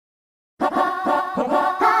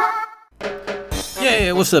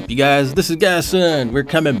What's up, you guys? This is Godson. We're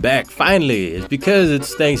coming back finally. It's because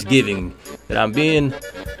it's Thanksgiving that I'm being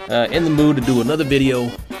in the mood to do another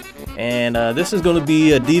video, and this is going to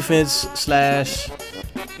be a defense slash,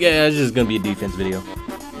 yeah, it's just going to be a defense video.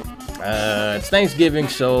 It's Thanksgiving,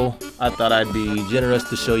 so I thought I'd be generous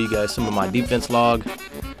to show you guys some of my defense log.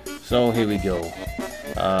 So here we go.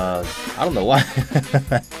 I don't know why.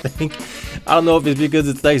 I don't know if it's because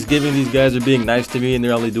it's Thanksgiving, these guys are being nice to me and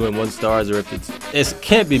they're only doing 1 stars, or if it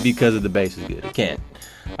can't be because of the base is good. It can't.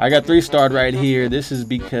 I got 3 starred right here. This is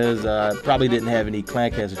because I probably didn't have any clan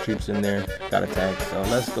caster troops in there. Got attacked. So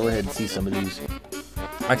let's go ahead and see some of these.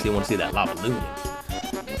 I actually want to see that lava loon.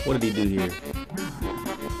 What did he do here?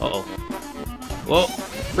 Uh-oh. Whoa.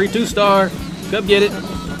 Free 2-star. Come get it.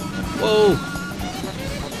 Whoa.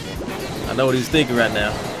 I know what he's thinking right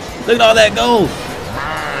now. Look at all that gold.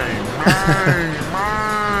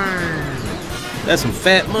 That's some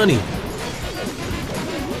fat money.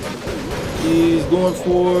 He's going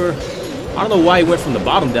for, I don't know why he went from the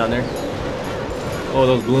bottom down there. Oh,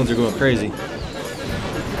 those balloons are going crazy.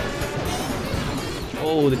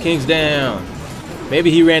 Oh, the king's down. Maybe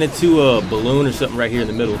he ran into a balloon or something right here in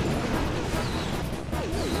the middle.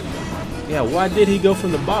 Yeah, why did he go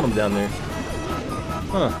from the bottom down there?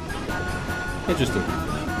 Huh. Interesting.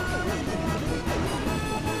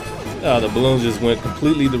 Oh, the balloons just went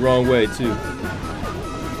completely the wrong way, too.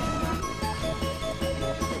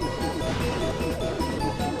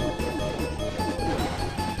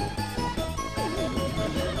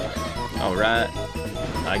 Alright.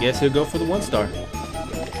 I guess he'll go for the 1-star.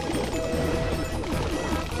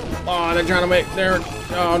 Oh, they're trying to make their...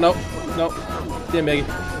 Oh, no. Nope. Didn't make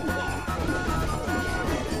it.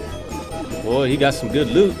 Boy, he got some good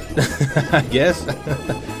loot, I guess.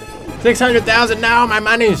 600,000 now, my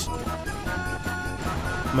money's.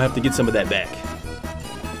 I'm gonna have to get some of that back.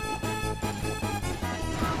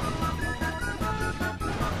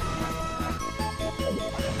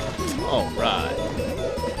 All right.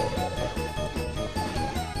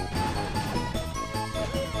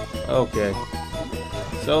 Okay.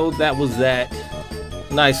 So that was that.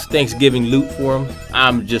 Nice Thanksgiving loot for him.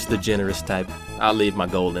 I'm just the generous type. I'll leave my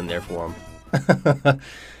gold in there for him.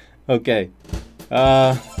 Okay.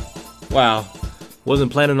 Wow.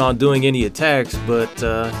 Wasn't planning on doing any attacks, but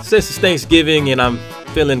since it's Thanksgiving and I'm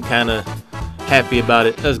feeling kind of happy about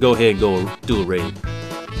it, let's go ahead and go do a raid.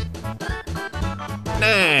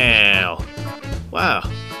 Now. Wow.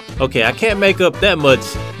 Okay, I can't make up that much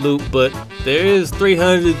loot, but there is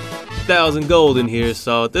 300,000 gold in here,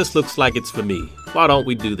 so this looks like it's for me. Why don't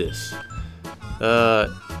we do this?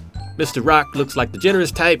 Mr. Rock looks like the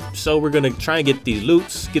generous type, so we're gonna try and get these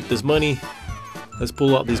loots, get this money. Let's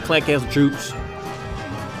pull out these clan castle troops.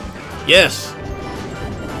 Yes!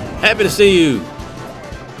 Happy to see you!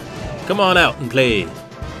 Come on out and play.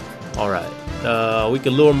 Alright. We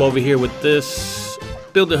can lure them over here with this.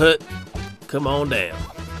 Build a hut. Come on down.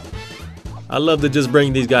 I love to just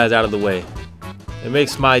bring these guys out of the way. It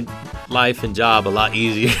makes my life and job a lot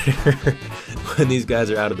easier when these guys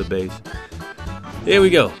are out of the base. Here we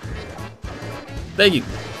go. Thank you.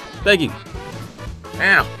 Thank you.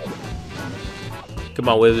 Ow. Come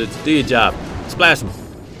on, wizards. Do your job. Splash them.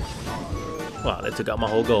 Wow, that took out my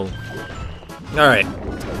whole goal. Alright.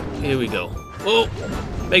 Here we go. Oh!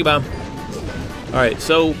 Mega bomb. Alright,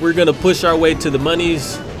 so we're going to push our way to the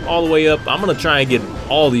monies all the way up. I'm going to try and get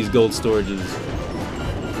all these gold storages.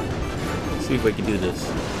 Let's see if we can do this.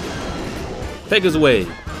 Take us away.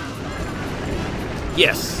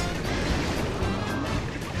 Yes.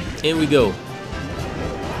 In we go.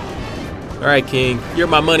 Alright, King. You're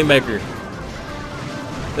my moneymaker.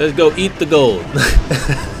 Let's go eat the gold.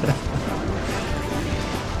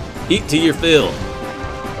 Eat to your fill.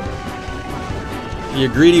 You're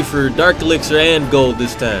greedy for dark elixir and gold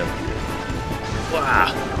this time.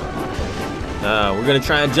 Wow. We're going to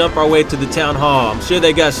try and jump our way to the town hall. I'm sure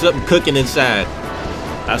they got something cooking inside.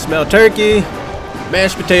 I smell turkey,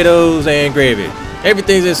 mashed potatoes, and gravy.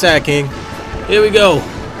 Everything's inside, King. Here we go.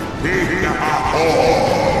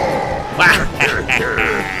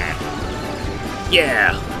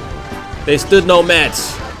 Yeah. They stood no match.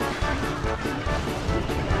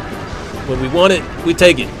 When we want it, we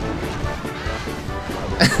take it.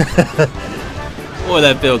 Boy,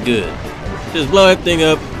 that felt good. Just blow everything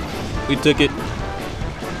up. We took it.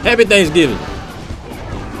 Happy Thanksgiving.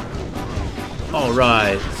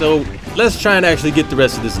 Alright, so let's try and actually get the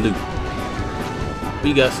rest of this loot.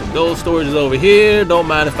 We got some gold storages over here. Don't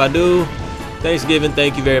mind if I do. Thanksgiving,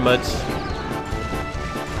 thank you very much.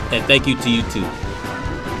 And thank you to you too.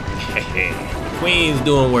 Queen's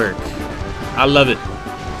doing work. I love it.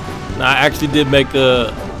 I actually did make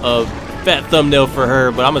a fat thumbnail for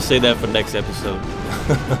her, but I'm gonna say that for next episode.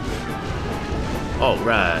 All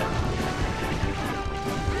right.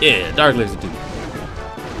 Yeah, Dark Laser dude.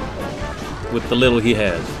 With the little he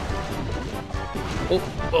has.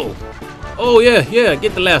 Oh yeah,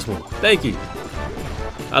 get the last one. Thank you.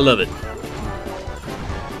 I love it.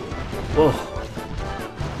 Whoa.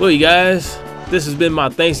 Well, you guys, this has been my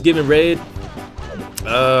Thanksgiving raid.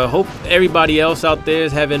 Hope everybody else out there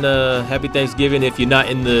is having a happy Thanksgiving. If you're not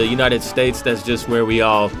in the United States, that's just where we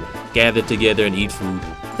all gather together and eat food.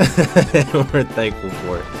 We're thankful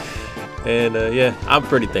for it. And yeah, I'm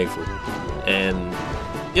pretty thankful. And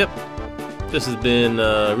yep, this has been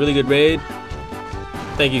a really good raid.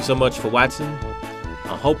 Thank you so much for watching.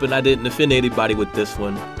 I'm hoping I didn't offend anybody with this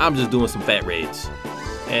one. I'm just doing some fat raids.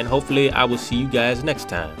 And hopefully I will see you guys next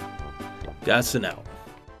time. Godson out.